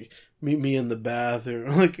happen? Like, meet me in the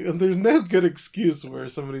bathroom. Like, there's no good excuse where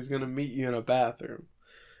somebody's gonna meet you in a bathroom.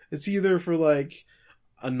 It's either for like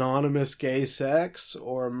anonymous gay sex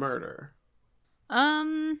or murder.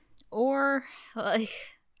 Or, like,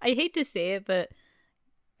 I hate to say it, but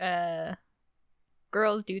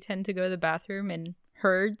girls do tend to go to the bathroom in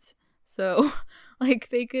herds. So, like,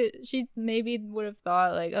 she maybe would have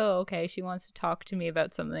thought, like, oh, okay, she wants to talk to me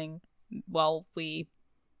about something while we,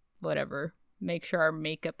 whatever, make sure our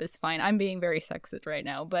makeup is fine. I'm being very sexist right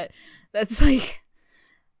now, but that's, like,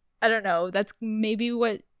 I don't know. That's maybe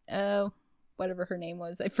what, whatever her name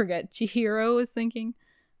was, I forget, Chihiro was thinking.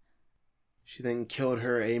 She then killed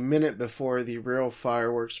her a minute before the real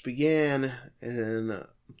fireworks began, and then,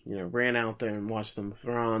 ran out there and watched them with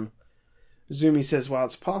Ron. Izumi says while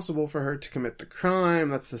it's possible for her to commit the crime,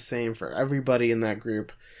 that's the same for everybody in that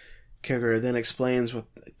group. Kagura then explains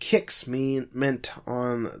what the kicks meant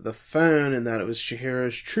on the phone, and that it was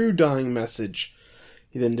Chihiro's true dying message.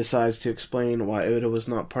 He then decides to explain why Oda was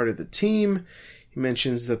not part of the team. He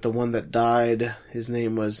mentions that the one that died, his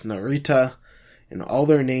name was Narita, and all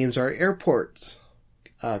their names are airports.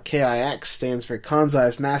 KIX stands for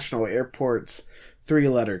Kansai's National Airport's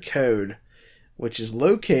 3-letter code, which is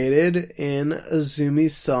located in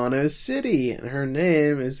Izumi Sano City, and her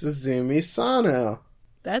name is Izumi Sano.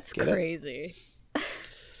 That's Get crazy.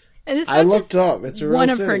 And it's I looked up. It's a real one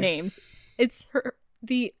of city. her names. It's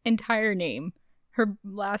the entire name, her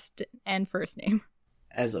last and first name.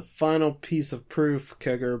 As a final piece of proof,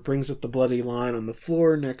 Kagura brings up the bloody line on the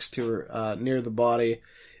floor next to her, near the body.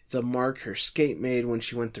 It's a mark her skate made when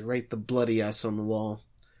she went to write the bloody S on the wall.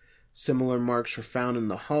 Similar marks were found in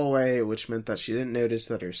the hallway, which meant that she didn't notice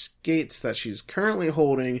that her skates that she's currently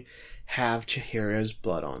holding have Chihiro's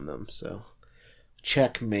blood on them. So,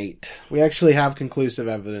 checkmate. We actually have conclusive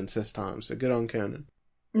evidence this time, so good on Conan.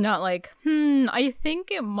 Not like, I think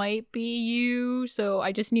it might be you, so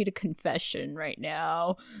I just need a confession right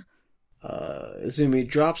now. Izumi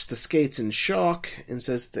drops the skates in shock and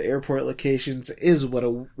says the airport locations is what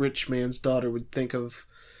a rich man's daughter would think of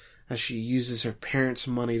as she uses her parents'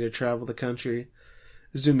 money to travel the country.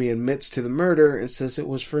 Izumi admits to the murder and says it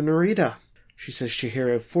was for Narita. She says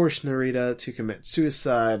Chihiro forced Narita to commit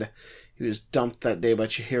suicide. He was dumped that day by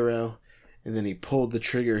Chihiro, and then he pulled the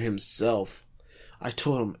trigger himself. I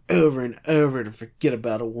told him over and over to forget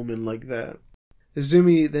about a woman like that.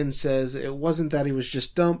 Izumi then says it wasn't that he was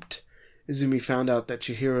just dumped. Izumi found out that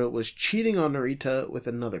Chihiro was cheating on Narita with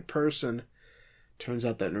another person. Turns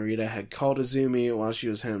out that Narita had called Izumi while she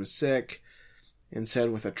was homesick, and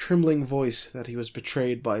said with a trembling voice that he was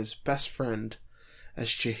betrayed by his best friend, as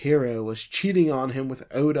Chihiro was cheating on him with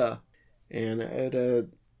Oda. And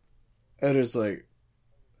Oda's like,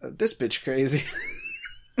 this bitch crazy.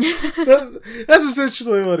 That's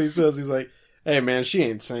essentially what he says. He's like, hey man, she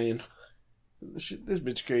ain't sane. This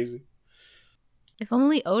bitch crazy. If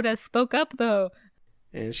only Oda spoke up, though.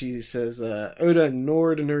 And she says, Oda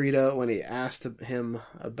ignored Narita when he asked him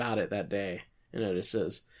about it that day. And Oda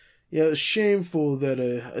says, yeah, it was shameful that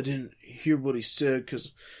I didn't hear what he said because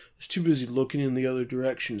I was too busy looking in the other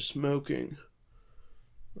direction smoking.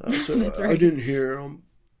 So That's right. I didn't hear him.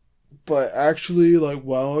 But actually, like,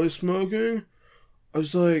 while I was smoking, I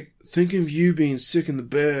was, like, thinking of you being sick in the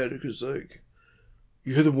bed because, like,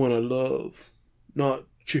 you're the one I love, not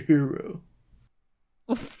Chihiro.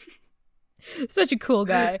 Such a cool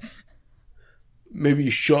guy. Maybe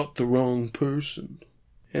you shot the wrong person.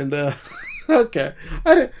 And, okay.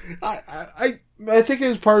 I think it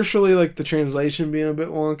was partially, like, the translation being a bit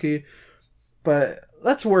wonky. But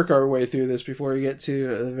let's work our way through this before we get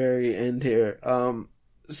to the very end here.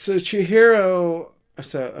 Chihiro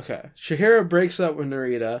breaks up with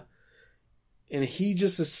Narita, and he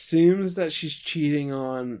just assumes that she's cheating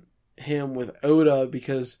on him with Oda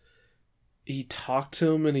because he talked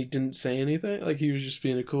to him and he didn't say anything. Like, he was just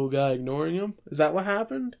being a cool guy ignoring him. Is that what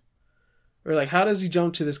happened? Or, like, how does he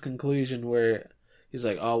jump to this conclusion where he's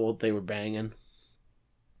like, oh, well, they were banging?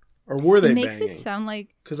 Or were they banging? It makes it sound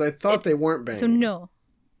like... Because I thought they weren't banging. So,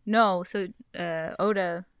 no. So,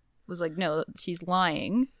 Oda was like, no, she's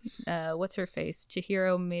lying. What's her face?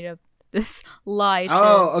 Chihiro made up this lie to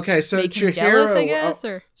okay. So make him Chihiro, jealous, I guess?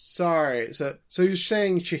 Or... Sorry. So you're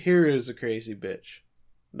saying Chihiro's a crazy bitch,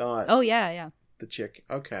 not the chick.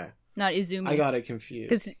 Okay. Not Izumi. I got it confused.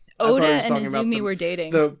 Because Oda and Izumi were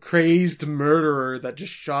dating. The crazed murderer that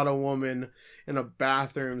just shot a woman in a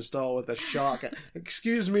bathroom stall with a shotgun.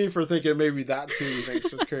 Excuse me for thinking maybe that's who he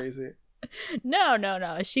thinks was crazy.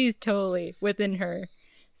 No. She's totally within her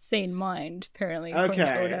sane mind, apparently.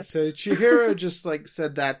 Okay, so Chihiro just like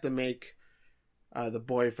said that to make the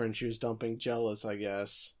boyfriend she was dumping jealous, I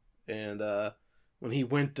guess. And when he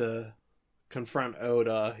went to confront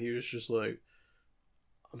Oda, he was just like,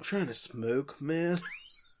 I'm trying to smoke, man.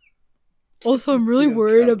 Also, I'm really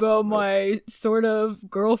worried about my sort of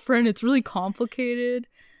girlfriend. It's really complicated.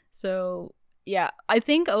 So, yeah, I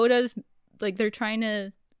think Oda's, like, they're trying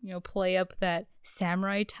to, play up that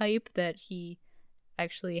samurai type that he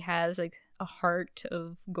actually has, like, a heart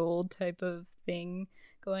of gold type of thing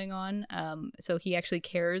going on. So he actually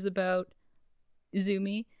cares about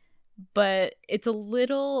Izumi. But it's a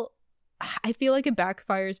little... I feel like it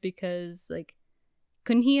backfires because, like,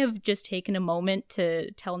 couldn't he have just taken a moment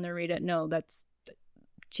to tell Narita, no, that's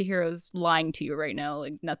Chihiro's lying to you right now,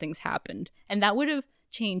 like nothing's happened, and that would have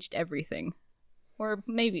changed everything, or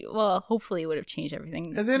maybe, hopefully, it would have changed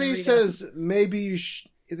everything. And then he says, maybe you.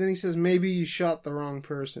 Then he says, maybe you shot the wrong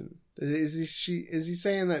person. Is he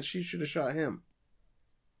saying that she should have shot him?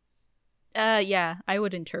 Yeah, I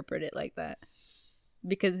would interpret it like that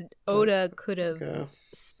because Oda could have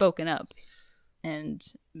spoken up. And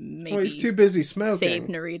maybe he's too busy smoking. Save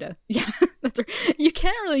Narita. Yeah, that's right. You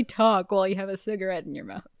can't really talk while you have a cigarette in your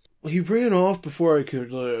mouth. Well, he ran off before I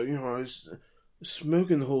could, I was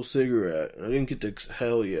smoking the whole cigarette. I didn't get to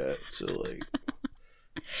exhale yet, so, like,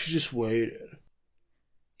 she just waited.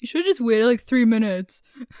 You should have just waited, like, 3 minutes.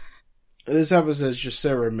 This episode is just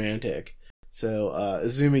so romantic. So,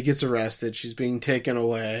 Izumi gets arrested. She's being taken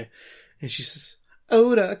away. And she says,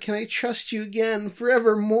 Oda, can I trust you again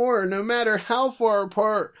forevermore, no matter how far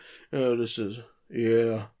apart? And Oda says,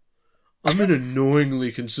 yeah, I'm an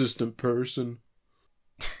annoyingly consistent person.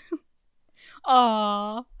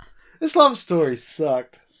 Aww. This love story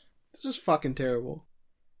sucked. It's just fucking terrible.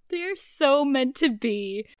 They're so meant to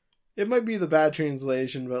be. It might be the bad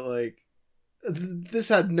translation, but, like, this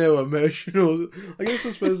had no emotional... Like, this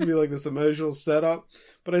was supposed to be, like, this emotional setup,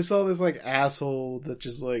 but I saw this, like, asshole that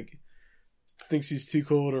just, like... thinks he's too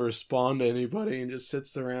cool to respond to anybody and just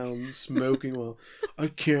sits around smoking while I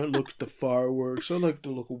can't look at the fireworks. I like to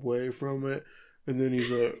look away from it. And then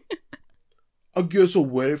he's like, I guess I'll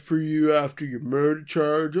wait for you after your murder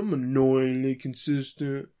charge. I'm annoyingly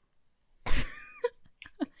consistent.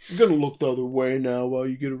 I'm gonna look the other way now while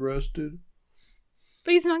you get arrested.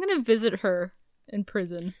 But he's not gonna visit her in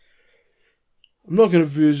prison. I'm not gonna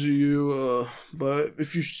visit you, but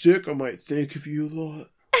if you're sick, I might think of you a lot.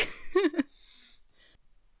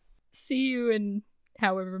 See you in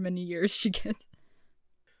however many years she gets.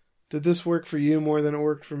 Did this work for you more than it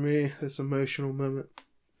worked for me, this emotional moment?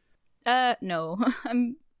 No.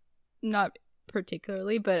 I'm not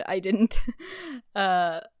particularly, but I didn't.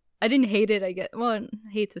 I didn't hate it, I guess. Well,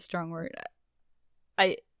 hate's a strong word.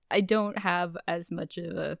 I don't have as much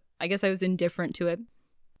of a... I guess I was indifferent to it.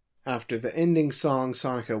 After the ending song,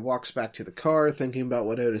 Sonika walks back to the car, thinking about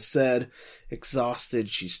what Oda said. Exhausted,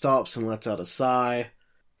 she stops and lets out a sigh.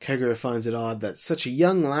 Kogoro finds it odd that such a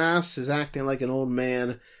young lass is acting like an old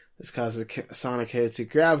man. This causes Sonika to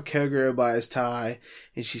grab Kogoro by his tie,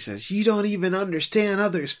 and she says, "You don't even understand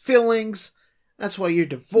others' feelings. That's why you're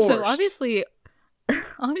divorced." So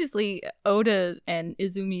obviously, Oda and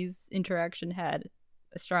Izumi's interaction had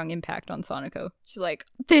a strong impact on Sonoko. She's like,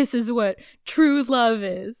 "This is what true love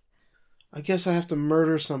is." I guess I have to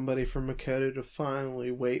murder somebody for Makoto to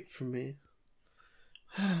finally wait for me.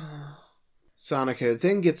 Sonoko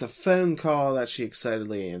then gets a phone call that she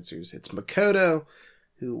excitedly answers. It's Makoto,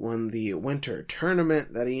 who won the winter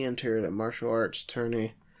tournament that he entered, a martial arts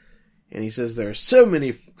tourney. And he says there are so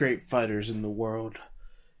many great fighters in the world.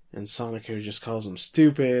 And Sonoko just calls him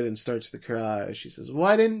stupid and starts to cry. She says,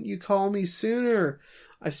 "Why didn't you call me sooner?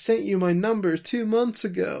 I sent you my number 2 months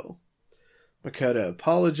ago." Makoto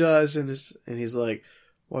apologizes, and he's like,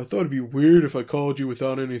 "Well, I thought it'd be weird if I called you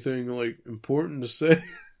without anything, important to say."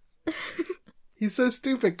 He's so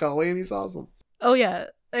stupid, Colleen. He's awesome. Oh, yeah.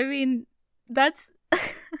 I mean, that's...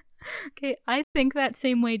 Okay, I think that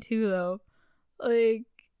same way, too, though.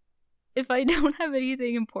 If I don't have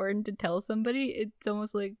anything important to tell somebody, it's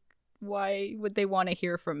almost like, why would they want to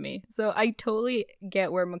hear from me? So I totally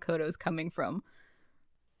get where Makoto's coming from.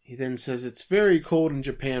 He then says it's very cold in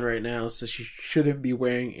Japan right now, so she shouldn't be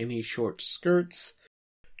wearing any short skirts.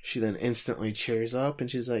 She then instantly cheers up, and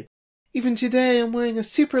she's like, "Even today I'm wearing a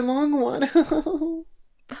super long one."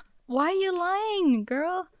 Why are you lying,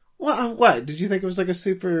 girl? What? Did you think it was like a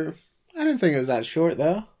super... I didn't think it was that short,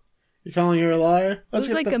 though. You're calling her a liar? It was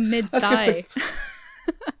like a mid-thigh.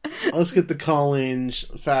 Let's get the Colleen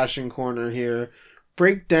fashion corner here.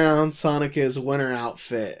 Break down Sonika's winter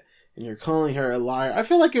outfit. And you're calling her a liar. I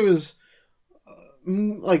feel like it was,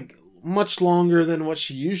 much longer than what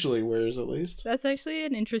she usually wears, at least. That's actually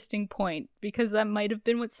an interesting point, because that might have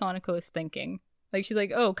been what Sonoko is thinking. Like, she's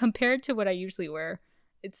like, oh, compared to what I usually wear,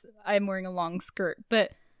 I'm wearing a long skirt.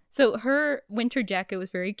 But, so her winter jacket was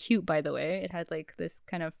very cute, by the way. It had, this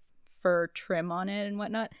kind of fur trim on it and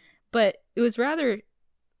whatnot. But it was rather,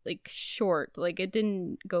 short. It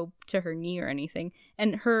didn't go to her knee or anything.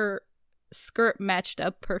 And her skirt matched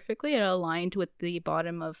up perfectly. It aligned with the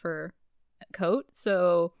bottom of her coat.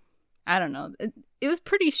 So, I don't know. It was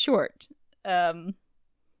pretty short. But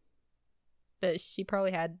she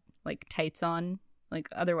probably had, tights on.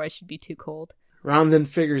 Otherwise she'd be too cold. Ron then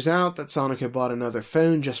figures out that Sonika bought another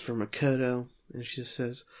phone just for Makoto. And she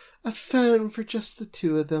says, "A phone for just the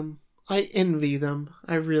two of them. I envy them.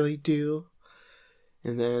 I really do."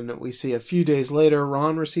 And then we see a few days later,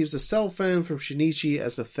 Ron receives a cell phone from Shinichi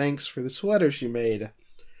as a thanks for the sweater she made.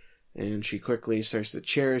 And she quickly starts to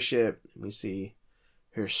cherish it. We see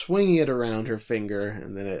her swinging it around her finger,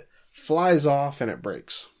 and then it flies off and it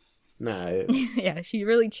breaks. Yeah, she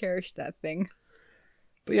really cherished that thing.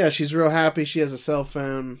 But yeah, she's real happy she has a cell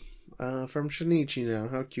phone from Shinichi now.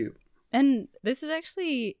 How cute. And this is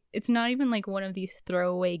actually, it's not even one of these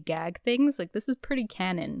throwaway gag things. This is pretty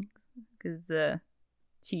canon. Because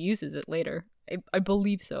she uses it later. I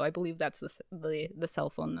believe so. I believe that's the cell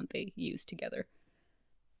phone that they use together.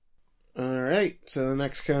 Alright, so the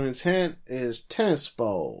next Conan's hint is tennis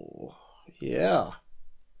ball. Yeah.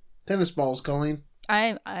 Tennis balls, Colleen.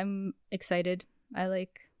 I'm excited. I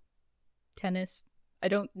like tennis. I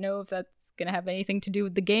don't know if that's going to have anything to do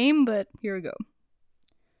with the game, but here we go.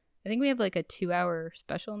 I think we have a 2-hour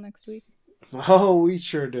special next week. Oh, we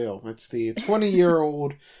sure do. It's the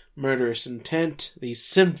 20-year-old murderous intent, the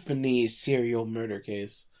symphony serial murder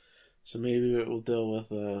case. So maybe it will deal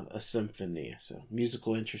with a symphony. So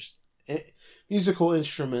musical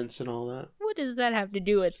instruments and all that. What does that have to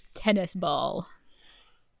do with tennis ball?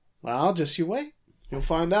 Well, just you wait. You'll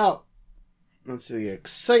find out. That's the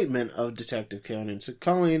excitement of Detective Conan. So,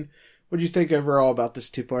 Colleen, what do you think overall about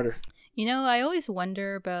this two-parter? I always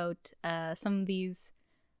wonder about some of these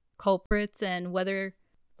culprits and whether,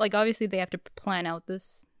 obviously they have to plan out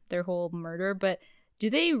their whole murder, but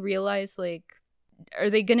do they realize, are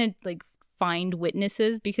they gonna, find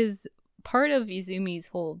witnesses? Because part of Izumi's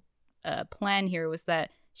whole plan here was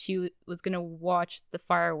that she was gonna watch the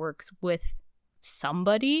fireworks with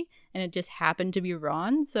somebody, and it just happened to be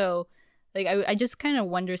Ron. So, I just kind of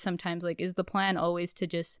wonder sometimes, is the plan always to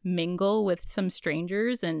just mingle with some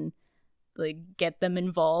strangers and, get them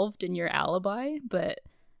involved in your alibi? But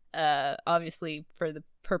obviously, for the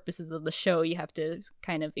purposes of the show, you have to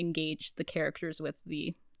kind of engage the characters with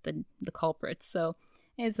the culprits. So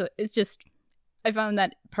it's just, I found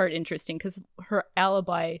that part interesting because her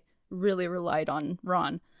alibi really relied on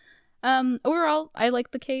Ron. Overall, I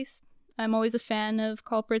like the case. I'm always a fan of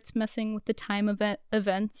culprits messing with the time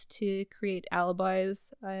events to create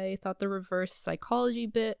alibis. I thought the reverse psychology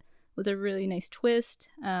bit was a really nice twist,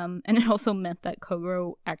 and it also meant that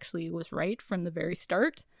Kogoro actually was right from the very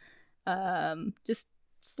start. Just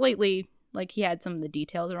slightly, like, he had some of the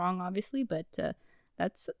details wrong, obviously, but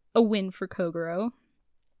that's a win for Kogoro.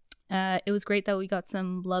 It was great that we got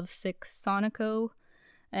some lovesick Sonoko,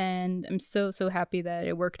 and I'm so happy that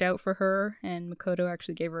it worked out for her, and Makoto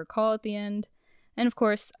actually gave her a call at the end. And of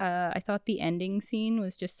course, I thought the ending scene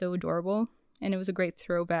was just so adorable, and it was a great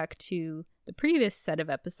throwback to the previous set of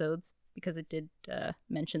episodes, because it did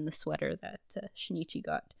mention the sweater that Shinichi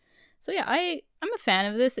got. So yeah, I'm a fan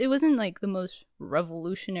of this. It wasn't like the most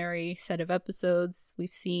revolutionary set of episodes.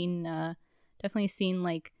 We've seen, definitely seen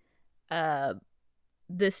like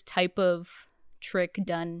this type of trick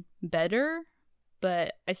done better,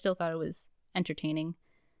 but I still thought it was entertaining.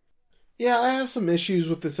 Yeah, I have some issues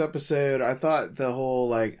with this episode. I thought the whole,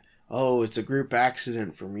 like, oh, it's a group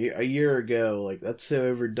accident from a year ago, like, that's so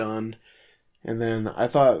overdone. And then I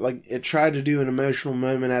thought, like, it tried to do an emotional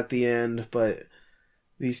moment at the end, but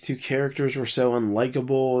these two characters were so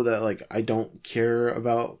unlikable that, like, I don't care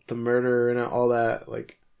about the murder and all that.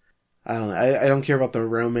 Like, I don't know. I don't care about the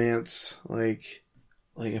romance. Like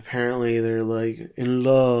apparently they're, like, in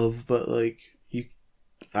love, but, like,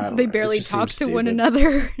 I don't they know. barely talk to one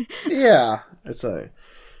another. Yeah. It's like,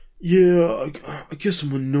 yeah, I guess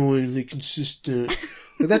I'm annoyingly consistent.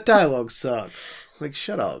 Like, that dialogue sucks. Like,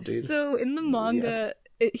 shut up, dude. So in the manga,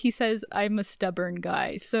 he says, I'm a stubborn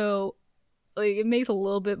guy. So, like, it makes a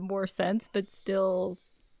little bit more sense, but still,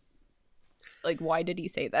 like, why did he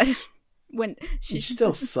say that? When you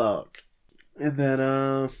still suck. And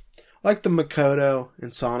then, like the Makoto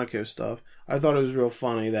and Sonoko stuff, I thought it was real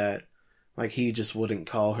funny that, like, he just wouldn't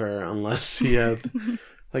call her unless he had,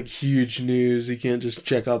 like, huge news. He can't just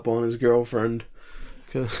check up on his girlfriend.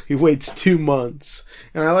 Cause he waits 2 months.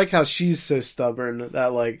 And I like how she's so stubborn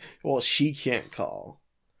that, like, well, she can't call.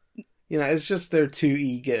 You know, it's just their two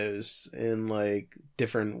egos in, like,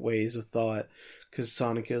 different ways of thought. Because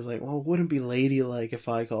Sonoko's like, well, it wouldn't be ladylike if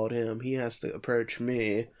I called him. He has to approach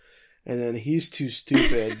me. And then he's too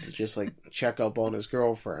stupid to just, like, check up on his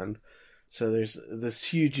girlfriend. So there's this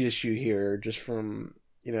huge issue here just from,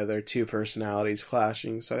 you know, their two personalities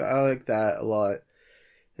clashing. So I like that a lot.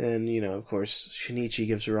 And, you know, of course, Shinichi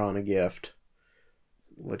gives Ron a gift,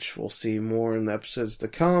 which we'll see more in the episodes to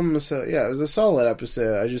come. So, yeah, it was a solid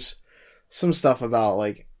episode. Some stuff about,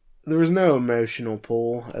 like, there was no emotional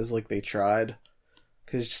pull as, like, they tried.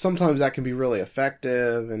 Because sometimes that can be really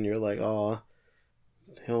effective, and you're like, oh,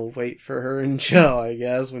 he'll wait for her in jail, I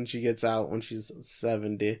guess, when she gets out when she's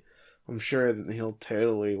 70. I'm sure that he'll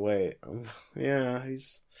totally wait. Yeah,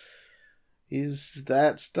 he's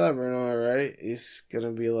that stubborn, all right. He's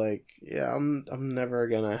gonna be like, yeah, I'm never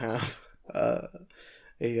gonna have a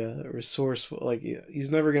resourceful, like,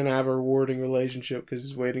 he's never gonna have a rewarding relationship because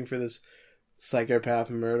he's waiting for this psychopath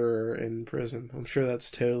murderer in prison. I'm sure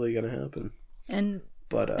that's totally gonna happen.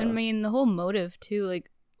 But I mean, the whole motive too,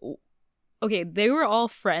 like, okay, they were all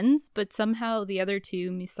friends, but somehow the other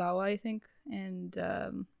two, Misawa, I think, and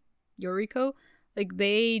Yoriko, like,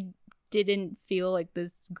 they didn't feel like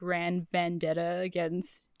this grand vendetta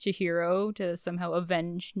against Chihiro to somehow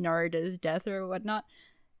avenge Naruda's death or whatnot.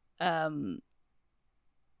 Like,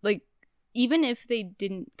 even if they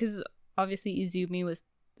didn't, because obviously Izumi was,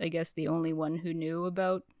 I guess, the only one who knew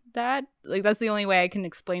about that. Like, that's the only way I can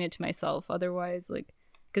explain it to myself. Otherwise, like,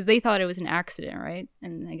 because they thought it was an accident, right?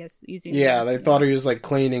 And I guess Izumi... Yeah, they thought he was, like,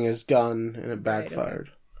 cleaning his gun, and it backfired. Right,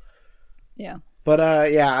 okay. Yeah.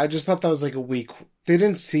 But, yeah, I just thought that was, like, a weak... They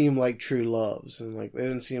didn't seem like true loves, and, like, they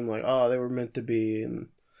didn't seem like, oh, they were meant to be, and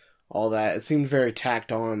all that. It seemed very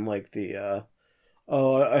tacked on, like, the,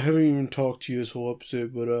 oh, I haven't even talked to you this whole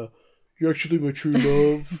episode, but, you're actually my true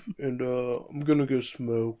love, and, I'm gonna go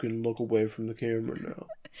smoke and look away from the camera now.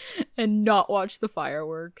 And not watch the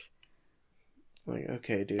fireworks. Like,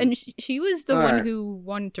 okay, dude. And she was the all one right. who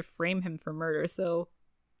wanted to frame him for murder, so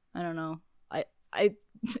I don't know. I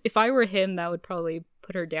if I were him, that would probably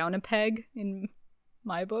put her down a peg in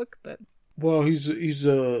my book, but... Well, he's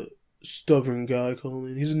a stubborn guy,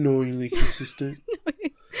 Colin. He's annoyingly consistent.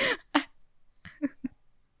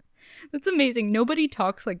 That's amazing. Nobody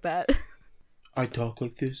talks like that. I talk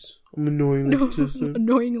like this. I'm annoyingly consistent.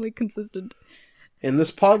 Annoyingly consistent. And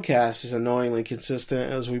this podcast is annoyingly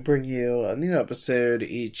consistent as we bring you a new episode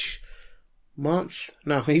each month.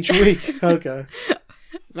 No, each week. Okay.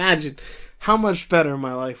 Imagine how much better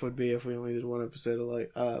my life would be if we only did one episode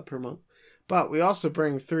per month. But we also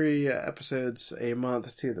bring 3 episodes a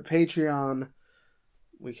month to the Patreon.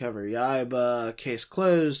 We cover Yaiba, Case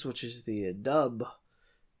Closed, which is the dub,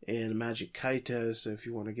 and Magic Kaito. So if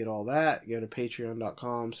you want to get all that, go to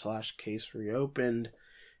patreon.com/casereopened.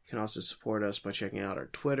 You can also support us by checking out our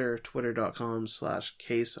Twitter,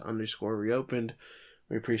 twitter.com/case_reopened.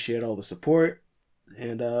 We appreciate all the support.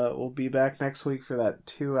 And we'll be back next week for that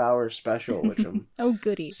 2-hour special, which I'm oh,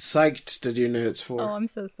 goody. psyched to do notes for. Oh, I'm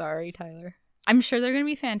so sorry, Tyler. I'm sure they're going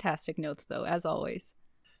to be fantastic notes, though, as always.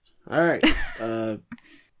 All right.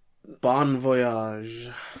 Bon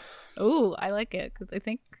voyage. Oh, I like it, because I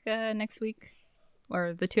think next week,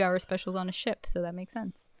 or the 2-hour special's on a ship, so that makes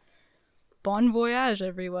sense. Bon voyage,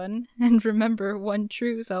 everyone. And remember, one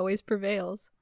truth always prevails.